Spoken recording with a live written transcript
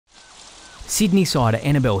Sydney sider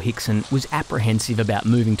Annabelle Hickson was apprehensive about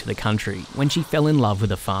moving to the country when she fell in love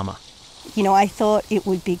with a farmer. You know, I thought it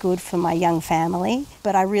would be good for my young family,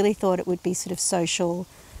 but I really thought it would be sort of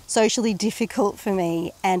socially difficult for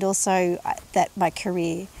me, and also that my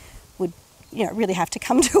career would, really have to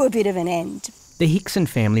come to a bit of an end. The Hickson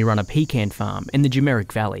family run a pecan farm in the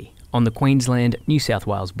Jumeric Valley on the Queensland-New South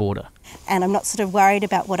Wales border. And I'm not sort of worried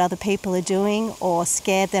about what other people are doing or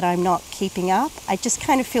scared that I'm not keeping up. I just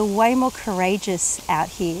kind of feel way more courageous out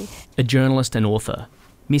here. A journalist and author,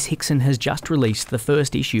 Miss Hickson has just released the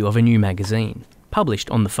first issue of a new magazine, published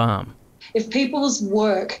on the farm. If people's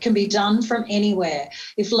work can be done from anywhere,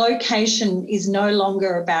 if location is no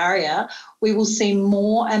longer a barrier, we will see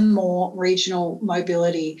more and more regional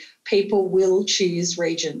mobility. People will choose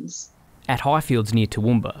regions. At Highfields near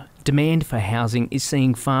Toowoomba, demand for housing is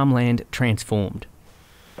seeing farmland transformed.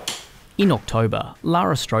 In October,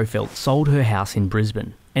 Lara Strofelt sold her house in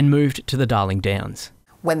Brisbane and moved to the Darling Downs.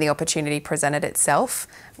 When the opportunity presented itself,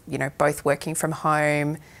 both working from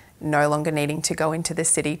home, no longer needing to go into the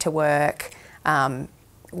city to work,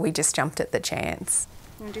 we just jumped at the chance.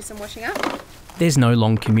 Want to do some washing up? There's no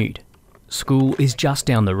long commute. School is just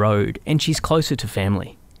down the road and she's closer to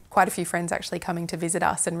family. Quite a few friends actually coming to visit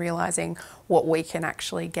us and realising what we can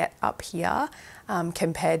actually get up here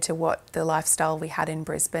compared to what the lifestyle we had in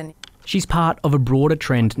Brisbane. She's part of a broader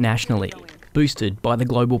trend nationally, boosted by the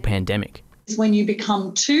global pandemic. When you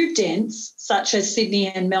become too dense, such as Sydney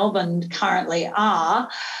and Melbourne currently are,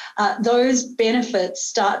 those benefits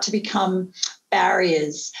start to become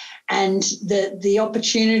barriers, and the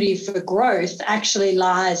opportunity for growth actually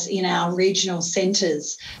lies in our regional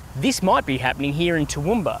centres. This might be happening here in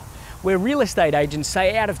Toowoomba, where real estate agents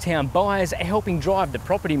say out-of-town buyers are helping drive the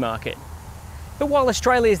property market. But while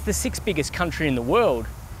Australia is the sixth biggest country in the world,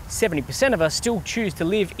 70% of us still choose to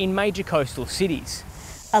live in major coastal cities.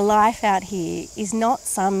 A life out here is not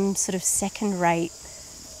some sort of second-rate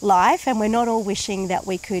life, and we're not all wishing that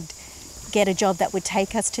we could get a job that would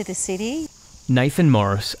take us to the city. Nathan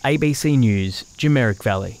Morris, ABC News, Jumeric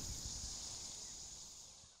Valley.